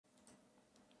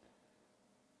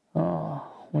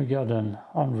we got an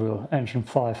Unreal Engine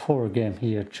 5 horror game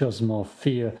here, Chasmal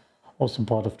Fear, also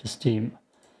part of the Steam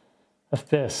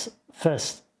FPS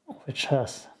Fest, which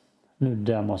has new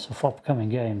demos of upcoming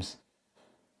games.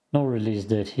 No release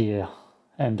date here,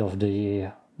 end of the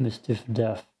year, Mischief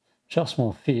Death,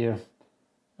 Chasmal Fear,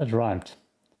 that rhymed.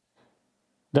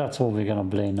 That's what we're gonna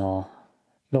play now.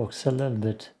 Looks a little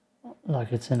bit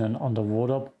like it's in an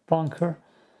underwater bunker,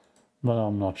 but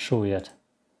I'm not sure yet.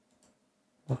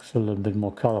 Looks a little bit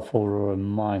more colorful,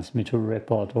 reminds me to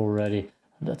Rip Out already.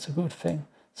 That's a good thing.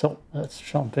 So let's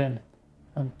jump in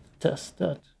and test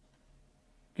that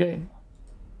game.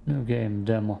 New game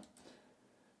demo.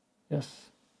 Yes.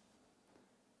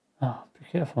 Be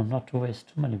careful not to waste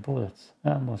too many bullets.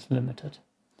 Ammo's limited.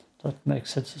 That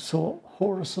makes it a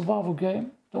horror survival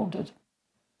game, don't it?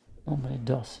 Normally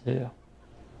does here.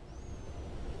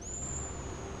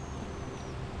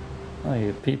 Oh,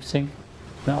 you peepsing?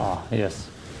 Ah, yes.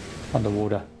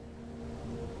 Underwater.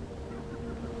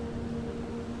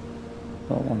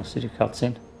 Don't want to see the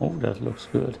cutscene. Oh, that looks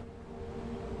good.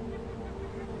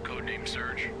 Codename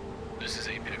Surge. This is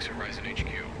Apex Horizon HQ.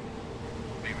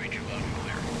 May read you loud and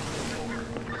clear.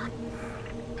 Over.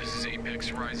 This is Apex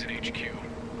Horizon HQ.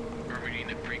 We're reading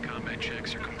that pre-combat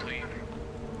checks are complete.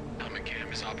 Helmet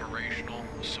cam is operational.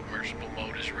 Submersible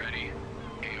mode is ready.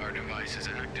 AR device is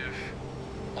active.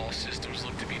 All systems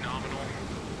look to be nominal.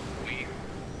 We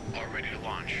are ready to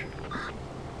launch.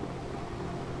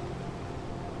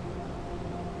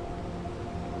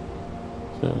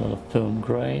 A little film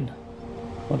grain,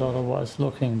 but otherwise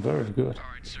looking very good.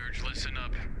 Alright, Surge, listen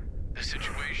up. The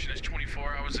situation is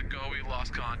 24 hours ago we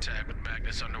lost contact with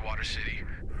Magnus Underwater City.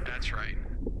 That's right.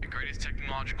 The greatest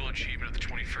technological achievement of the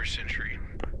 21st century.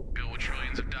 Built with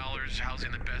trillions of dollars,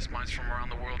 housing the best minds from around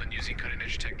the world and using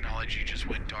cutting-edge technology just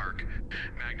went dark.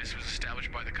 Magnus was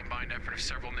established by the combined effort of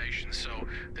several nations, so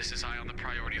this is high on the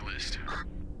priority list.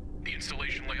 The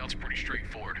installation layout's pretty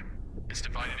straightforward. It's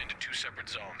divided into two separate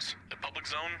zones. The public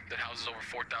zone, that houses over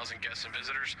 4,000 guests and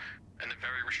visitors, and the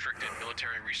very restricted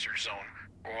military research zone,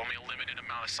 where only a limited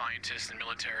amount of scientists and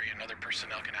military and other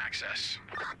personnel can access.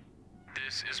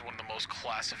 This is one of the most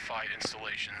classified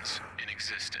installations in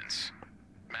existence.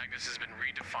 Magnus has been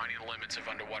redefining the limits of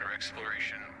underwater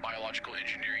exploration, biological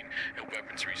engineering, and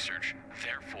weapons research.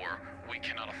 Therefore, we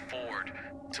cannot afford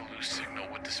to lose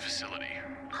signal with this facility.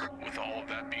 With all of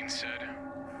that being said,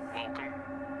 welcome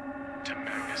to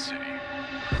Magnus City.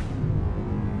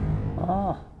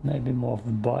 Maybe more of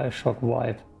a Bioshock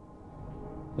vibe,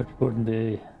 which wouldn't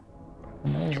be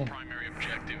amazing. Your primary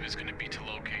objective is going to be to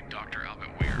locate Dr. Albert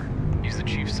Weir. He's the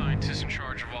chief scientist in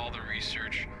charge of all the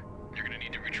research. You're going to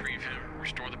need to retrieve him,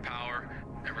 restore the power,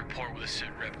 and report with a sit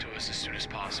rep to us as soon as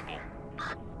possible.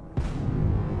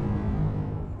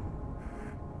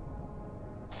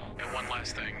 And one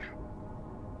last thing.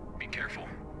 Be careful.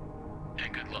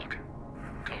 And good luck.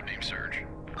 Codename Surge.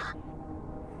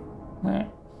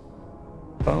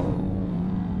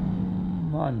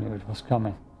 Boom. I knew it was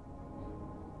coming.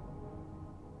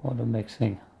 What a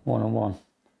mixing 101.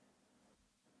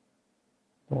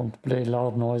 Don't play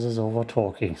loud noises over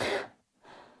talking.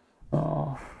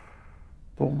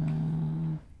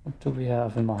 Boom. What do we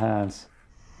have in my hands?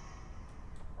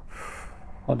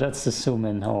 Oh, that's the zoom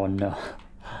in. Oh no.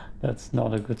 That's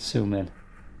not a good zoom in.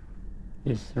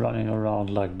 He's running around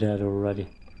like that already.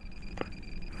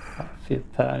 I feel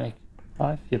panic.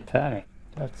 I feel panic.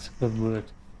 That's a good word.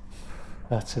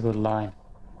 That's a good line.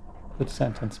 Good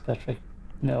sentence, Patrick.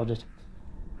 Nailed it.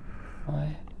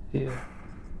 I feel.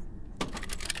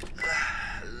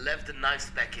 Left the knives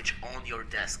package on your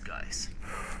desk, guys.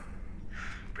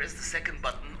 Press the second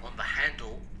button on the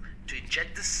handle to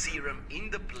inject the serum in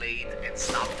the blade and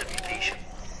stop the mutation.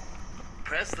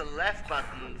 Press the left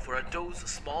button for a dose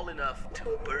small enough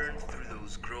to burn through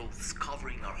those growths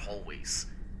covering our hallways.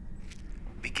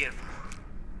 Be careful.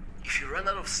 If you run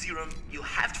out of serum, you'll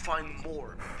have to find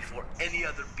more before any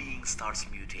other being starts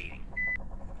mutating.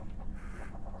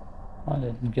 I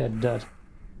didn't get that.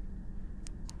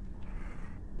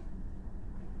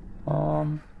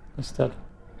 Is that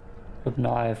good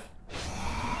knife?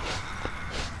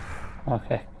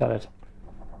 Okay, got it.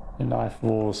 The knife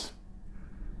walls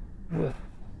with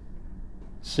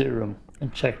serum,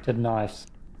 injected knives.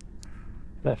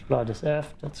 Flashlight is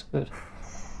F, that's good.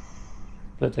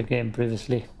 Played the game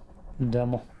previously in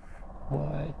demo.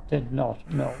 I did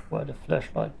not know where the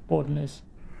flashlight button is.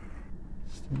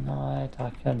 It's the night, I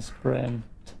can sprint.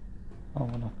 I'm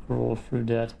gonna crawl through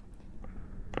that.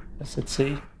 Does it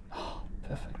see? Oh,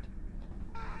 perfect.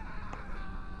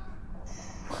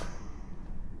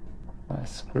 I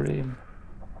scream.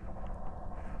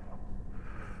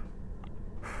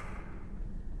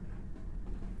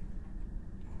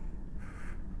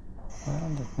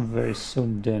 Very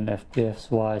zoomed in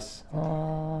FPS wise.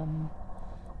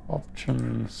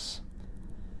 Options.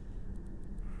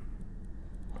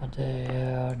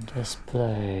 There,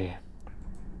 display.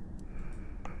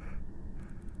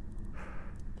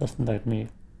 Doesn't let me.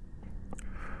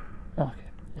 Okay,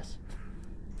 yes.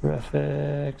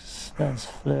 Graphics, lens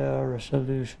flare,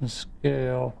 resolution,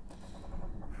 scale.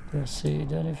 Do you see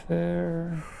it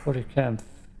anywhere? Body cam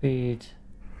feed.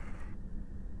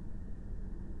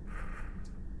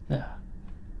 Yeah.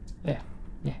 Yeah.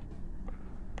 Yeah.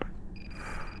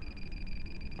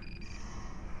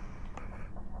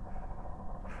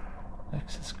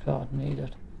 Access card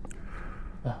needed.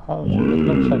 The hell? It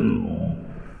looks like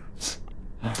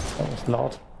that was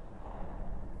loud.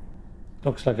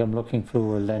 Looks like I'm looking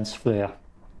through a lens flare.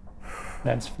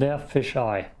 Lens flare, fish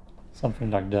eye.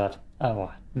 Something like that. Oh,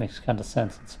 well, makes kind of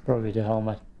sense. It's probably the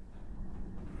helmet.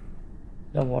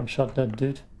 Don't one shot that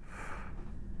dude.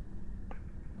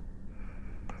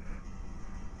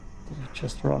 Did he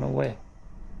just run away?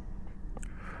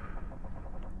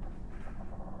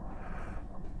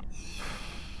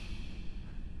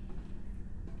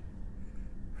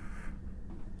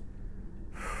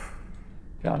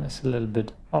 Gun is a little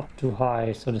bit up too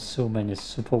high, so the zoom in is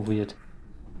super weird.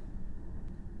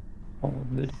 What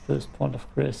would be the first point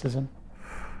of criticism?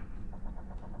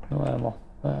 No ammo.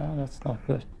 That's not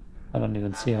good. I don't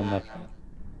even see him map.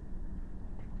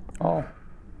 Oh.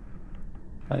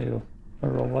 Are you a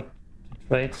robot to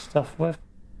trade stuff with?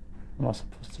 Am I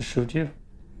supposed to shoot you?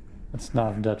 Let's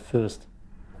knife that first.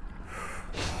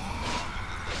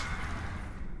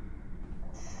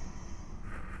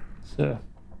 So.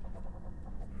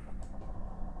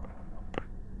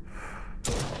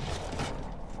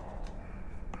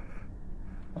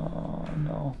 Oh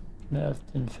no, that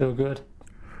didn't feel good.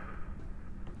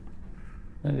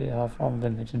 Maybe I have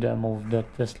unlimited ammo with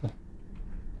that pistol.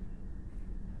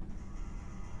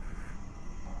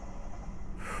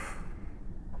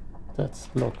 That's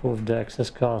local with the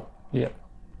access card. Yep.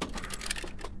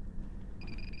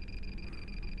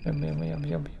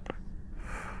 Yum.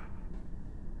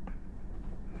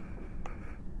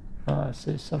 Ah, I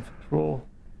see something cruel.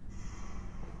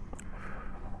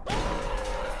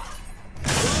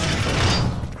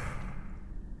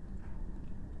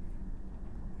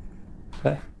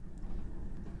 Okay.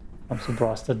 I'm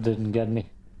surprised that didn't get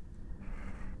me.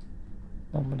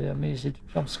 Normally I'm easy to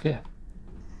jump scare.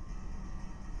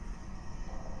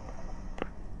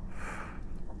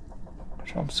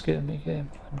 Jump scare me, game.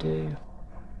 I dare you.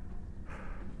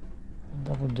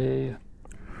 Double dare you.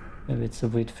 Maybe it's a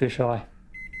weird fish eye.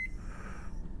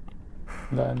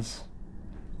 Lens.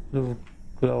 Blue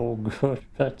glow good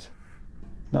pet.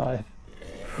 Knife.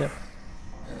 Yep.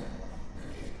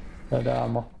 That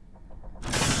armor.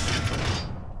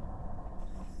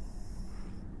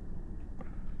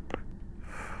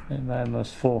 And my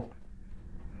ammo's full.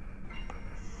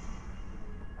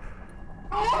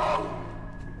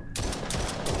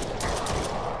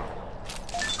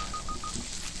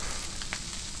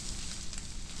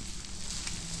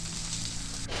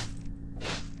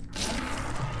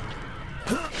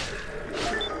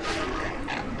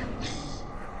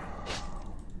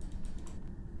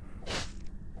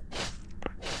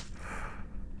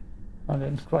 I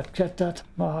didn't quite get that.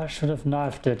 Oh, I should have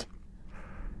knifed it.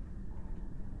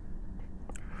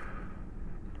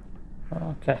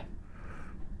 Okay.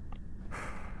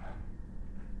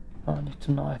 I need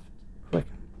to knife it quick.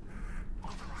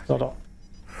 Start up.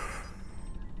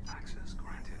 Access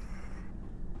granted.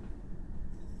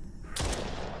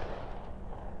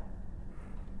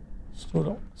 Stood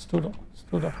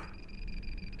up.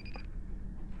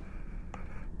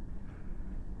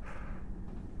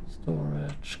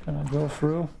 Storage, can I go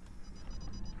through?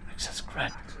 Access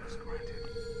granted.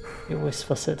 He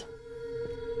whispers it.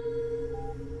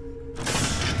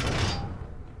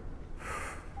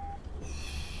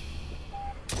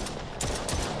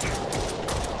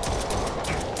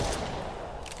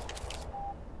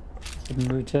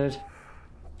 Mutate.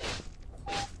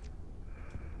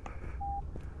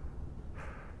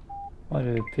 Why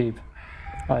do you peep?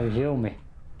 Why you heal me?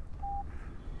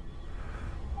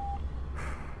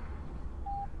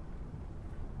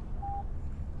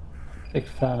 Big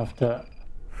fan of the...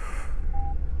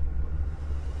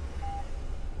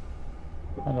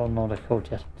 I don't know the code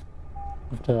yet.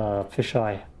 Of the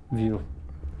fisheye view.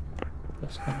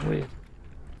 That's not weird.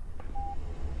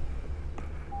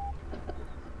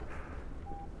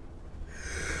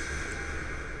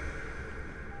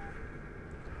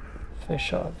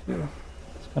 Fisheye view.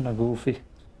 It's kinda goofy.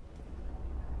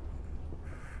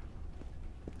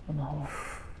 Don't know how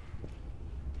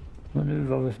to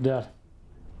maneuver with that.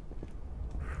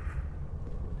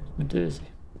 Dizzy.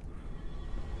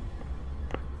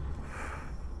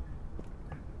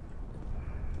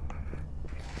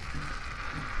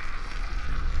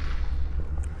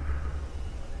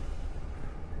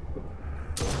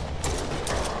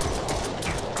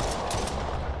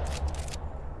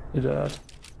 You dead.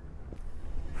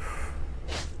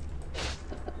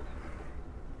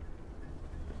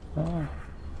 Oh,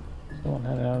 someone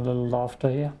having a little laughter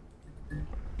here.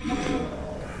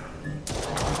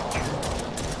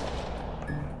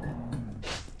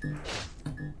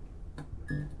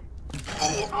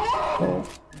 Oh.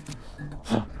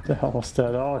 The hell was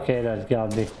that? Okay, that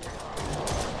got me.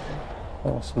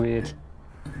 That was weird.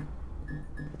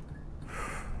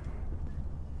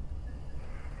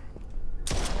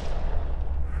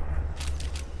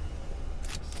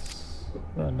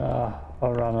 When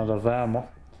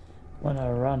I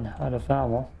run out of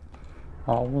ammo,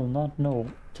 I will not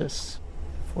notice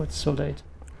before it's so late.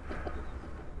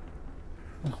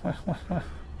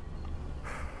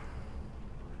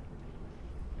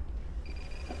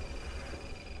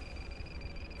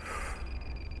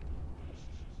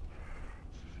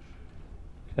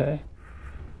 Okay.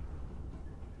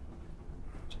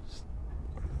 Just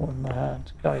hold my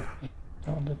hand, guide me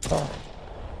down the path.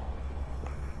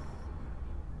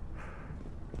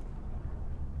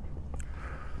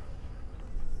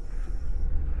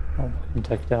 Oh, we can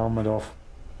take the helmet off.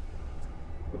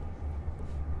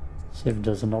 See if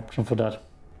there's an option for that.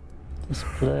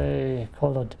 Display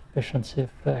color deficiency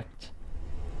effect.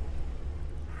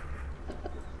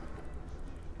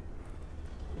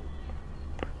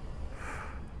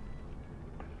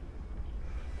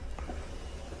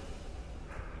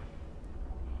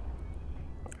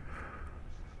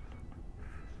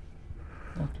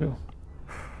 No clue.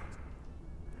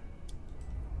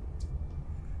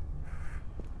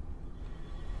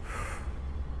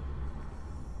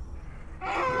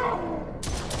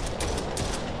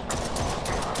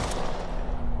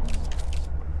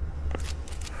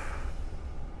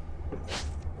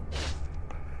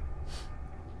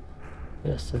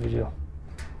 Yes, the video.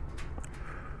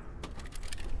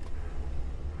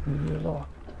 Video lock.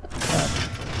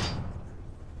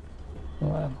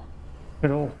 No ammo.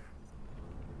 At all.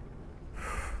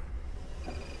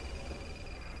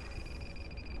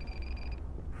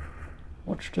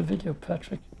 Watch the video,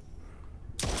 Patrick.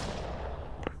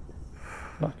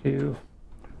 Fuck you.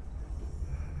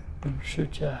 Didn't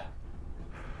shoot ya.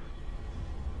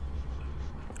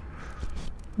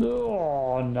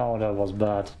 Oh no, that was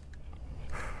bad.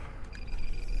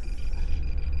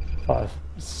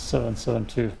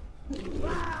 5772.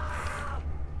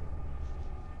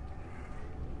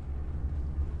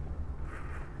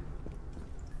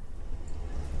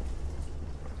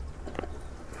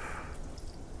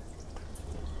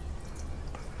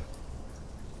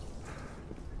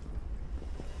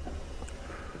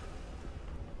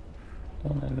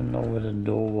 Don't even know where the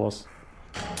door was.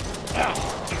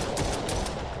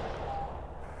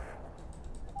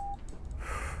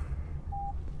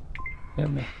 Hear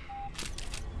me.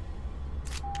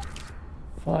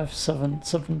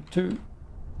 5772.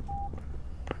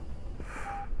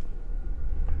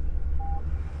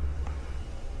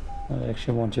 I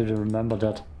actually want you to remember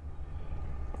that.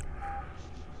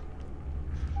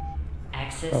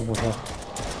 Access. That would help.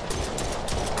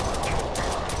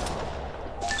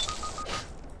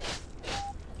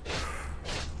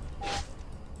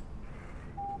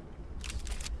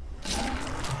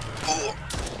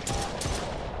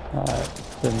 I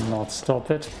did not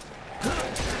stop it.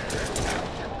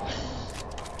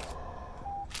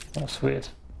 That's weird.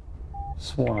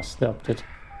 Sworn I stopped it.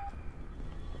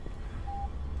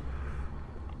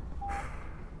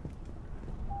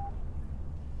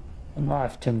 I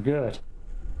knifed him good.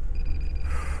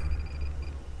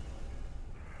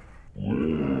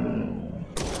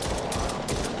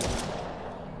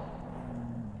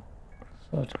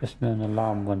 So it gives me an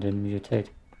alarm when they mutate.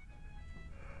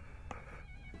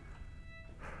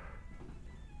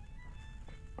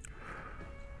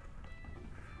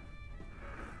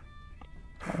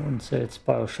 I wouldn't say it's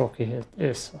Bioshocky, it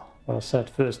is what I said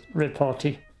first,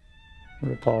 reparty.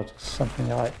 Report is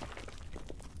something I...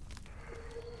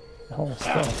 The whole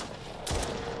stuff.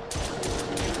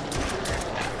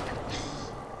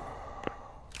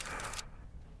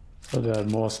 So the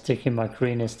more sticky my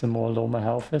green is, the more low my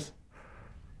health is.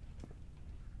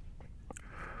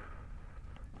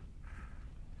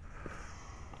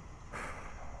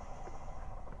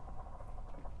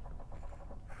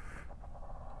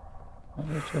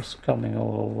 They're just coming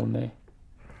all over me.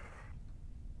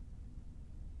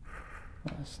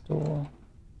 Nice door.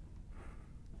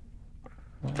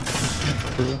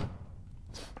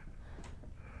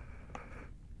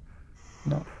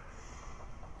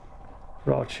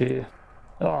 she...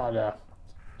 Oh, there.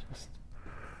 Just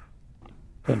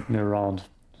turned me around.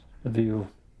 The view.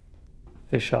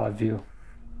 Fisheye view.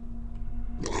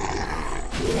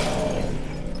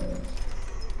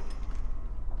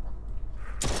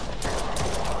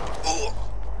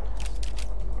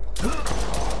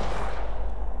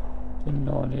 Didn't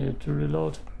know I needed to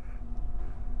reload.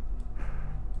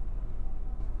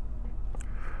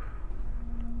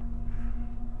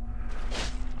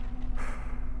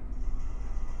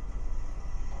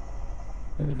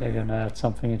 Maybe they're gonna add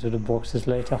something into the boxes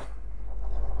later.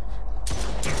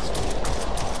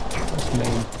 That's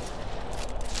mean.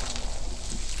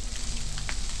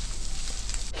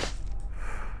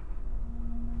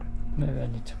 Maybe I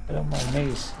need to get on my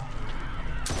knees.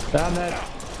 Damn it!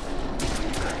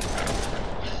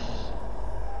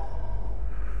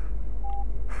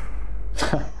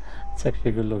 It's actually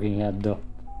a good looking head though.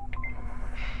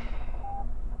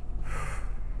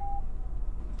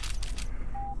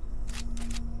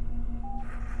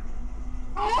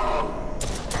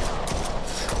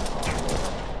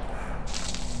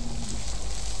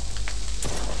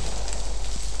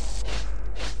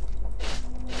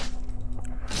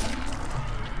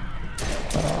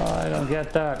 I don't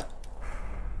get that.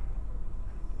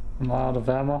 Am I out of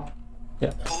ammo?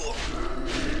 Yeah.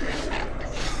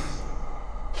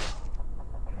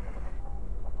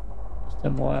 Is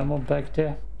there more ammo back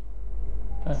there?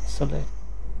 That's so late.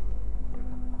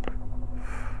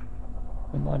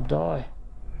 We might die.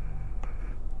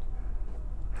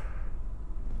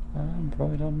 I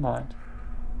probably don't mind.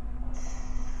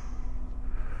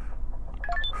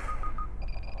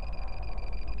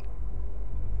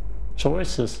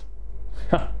 Choices.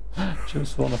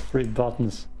 Choose one of 3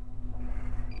 buttons.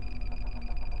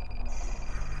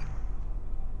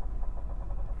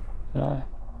 Can I?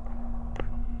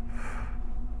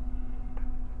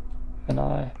 Can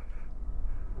I?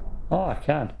 Oh, I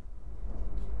can.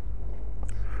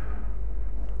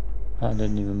 I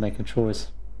didn't even make a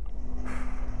choice.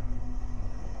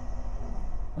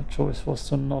 My choice was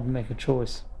to not make a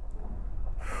choice.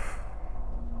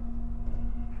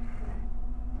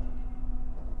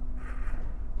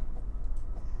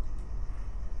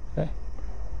 Okay.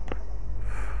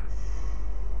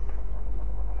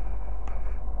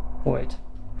 Wait.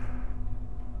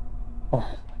 Oh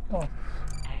my god.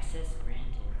 Access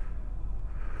granted.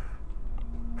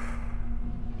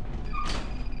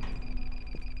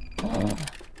 Oh.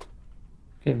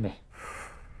 Give me.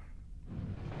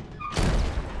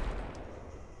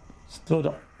 Stood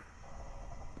up.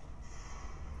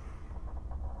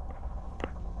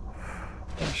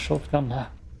 Got a shotgun now.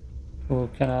 Well,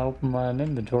 can I open my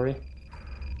inventory?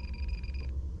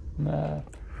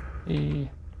 Map. E.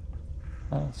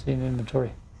 I don't see an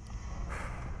inventory.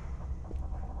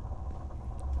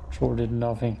 Sure did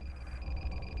nothing.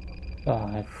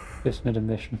 Ah, it gives me the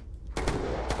mission.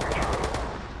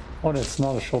 Oh, that's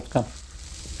not a shotgun.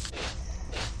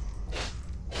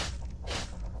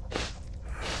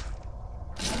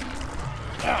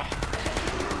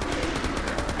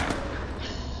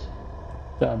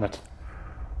 Damn it.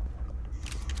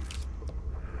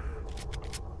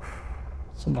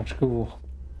 So much cool.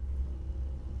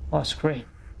 Oh, it's great.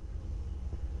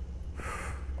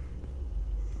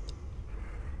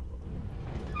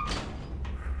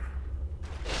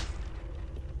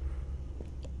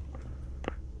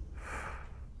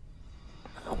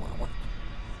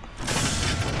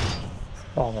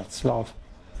 Oh, that's loud.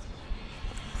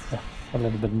 Yeah, a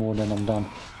little bit more than I'm done.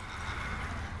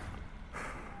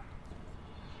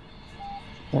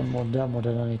 One more demo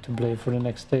that I need to play for the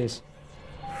next days.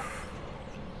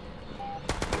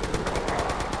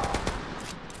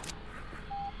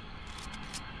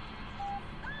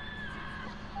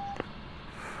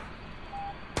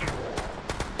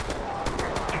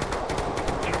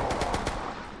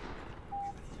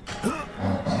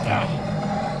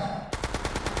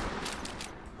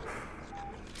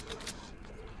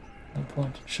 No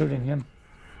point in shooting him.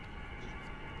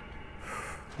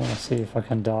 I want to see if I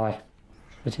can die.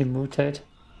 Did he mutate?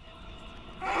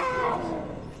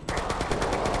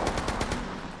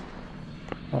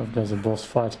 Oh, there's a boss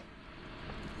fight.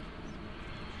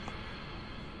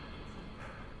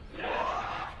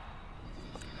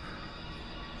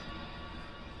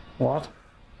 What?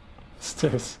 What's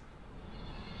this?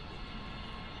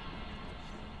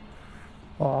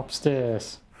 Oh,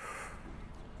 upstairs.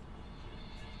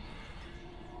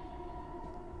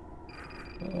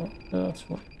 Oh, that's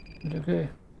what. Okay.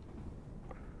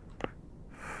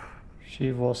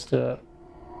 She was the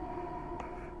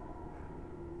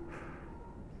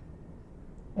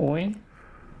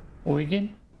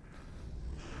Oigan?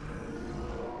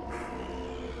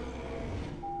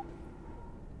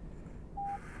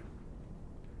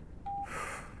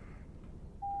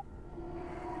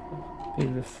 Be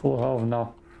with full health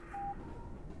now.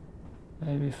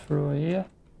 Maybe through here?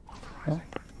 No?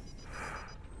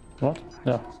 What?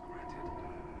 Yeah.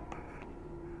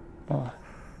 Oh,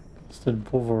 still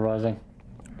pulverizing.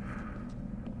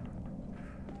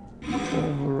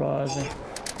 Pulverizing.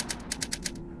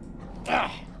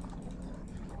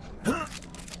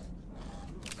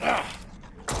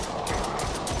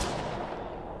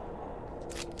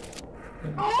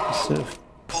 Deserve.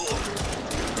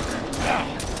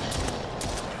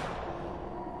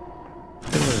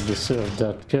 Deserve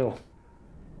that kill.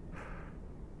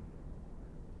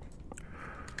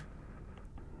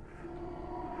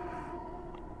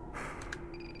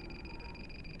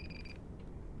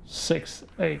 Six,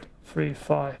 8, 3,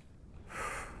 5.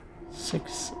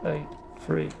 6, 8,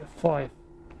 3, 5.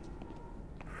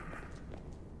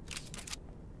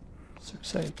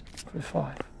 6, 8, 3,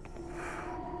 5.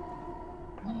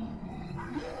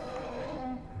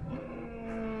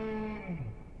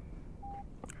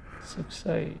 Six,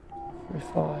 8, 3,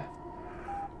 5.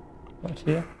 Right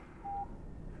here.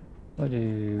 Why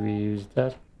do we use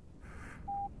that?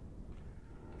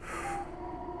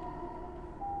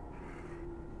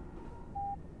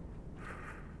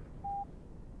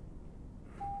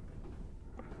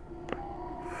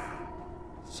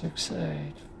 Six,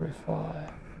 8, 3,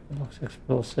 5. It looks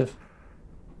explosive.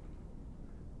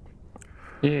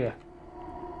 Yeah.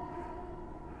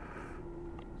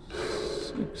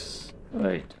 6,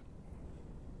 8.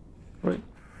 3.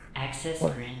 Access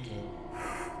What? granted.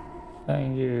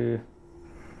 Thank you.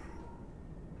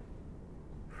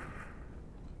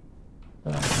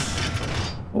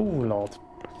 Oh lord.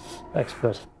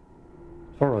 Expert.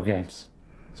 Horror games.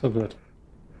 So good.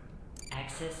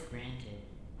 Access granted.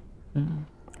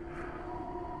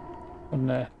 Oh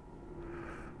no.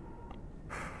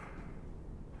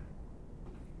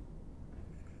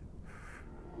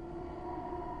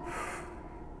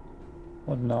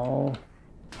 Oh no.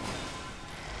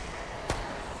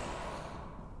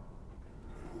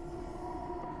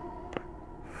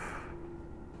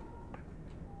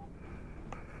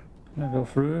 Can I go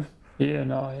through? Yeah,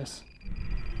 no, yes.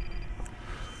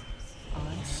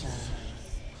 Awesome.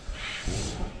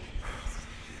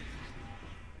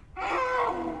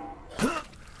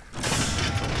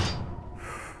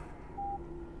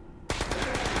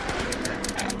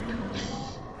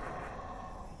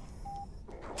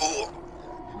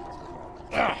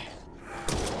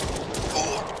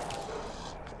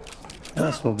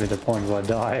 This will be the point where I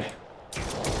die.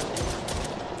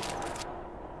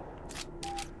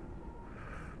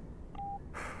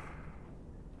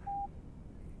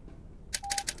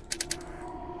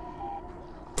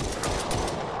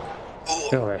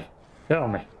 Kill me. Kill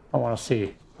me. I want to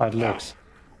see how it looks.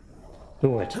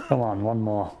 Do it. Come on, one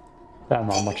more. Damn,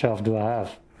 how much health do I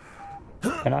have?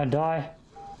 Can I die?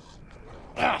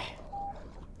 Damn,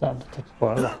 that takes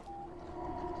forever.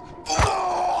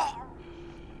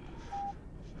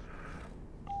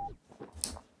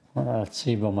 Let's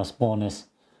see where my spawn is.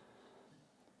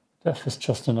 Death is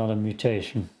just another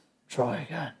mutation. Try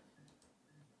again.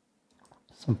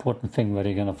 It's an important thing where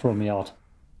they're gonna throw me out.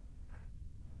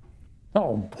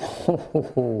 Oh,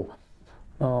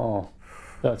 oh,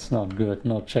 that's not good.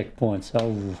 No checkpoints.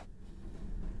 Oh,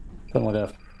 come on,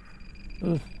 Death.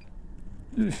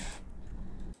 Oof.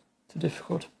 Too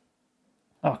difficult.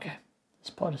 Okay, this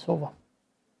part is over.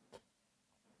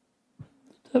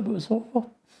 The demo is over.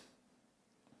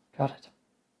 Got it.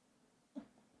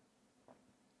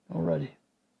 Already.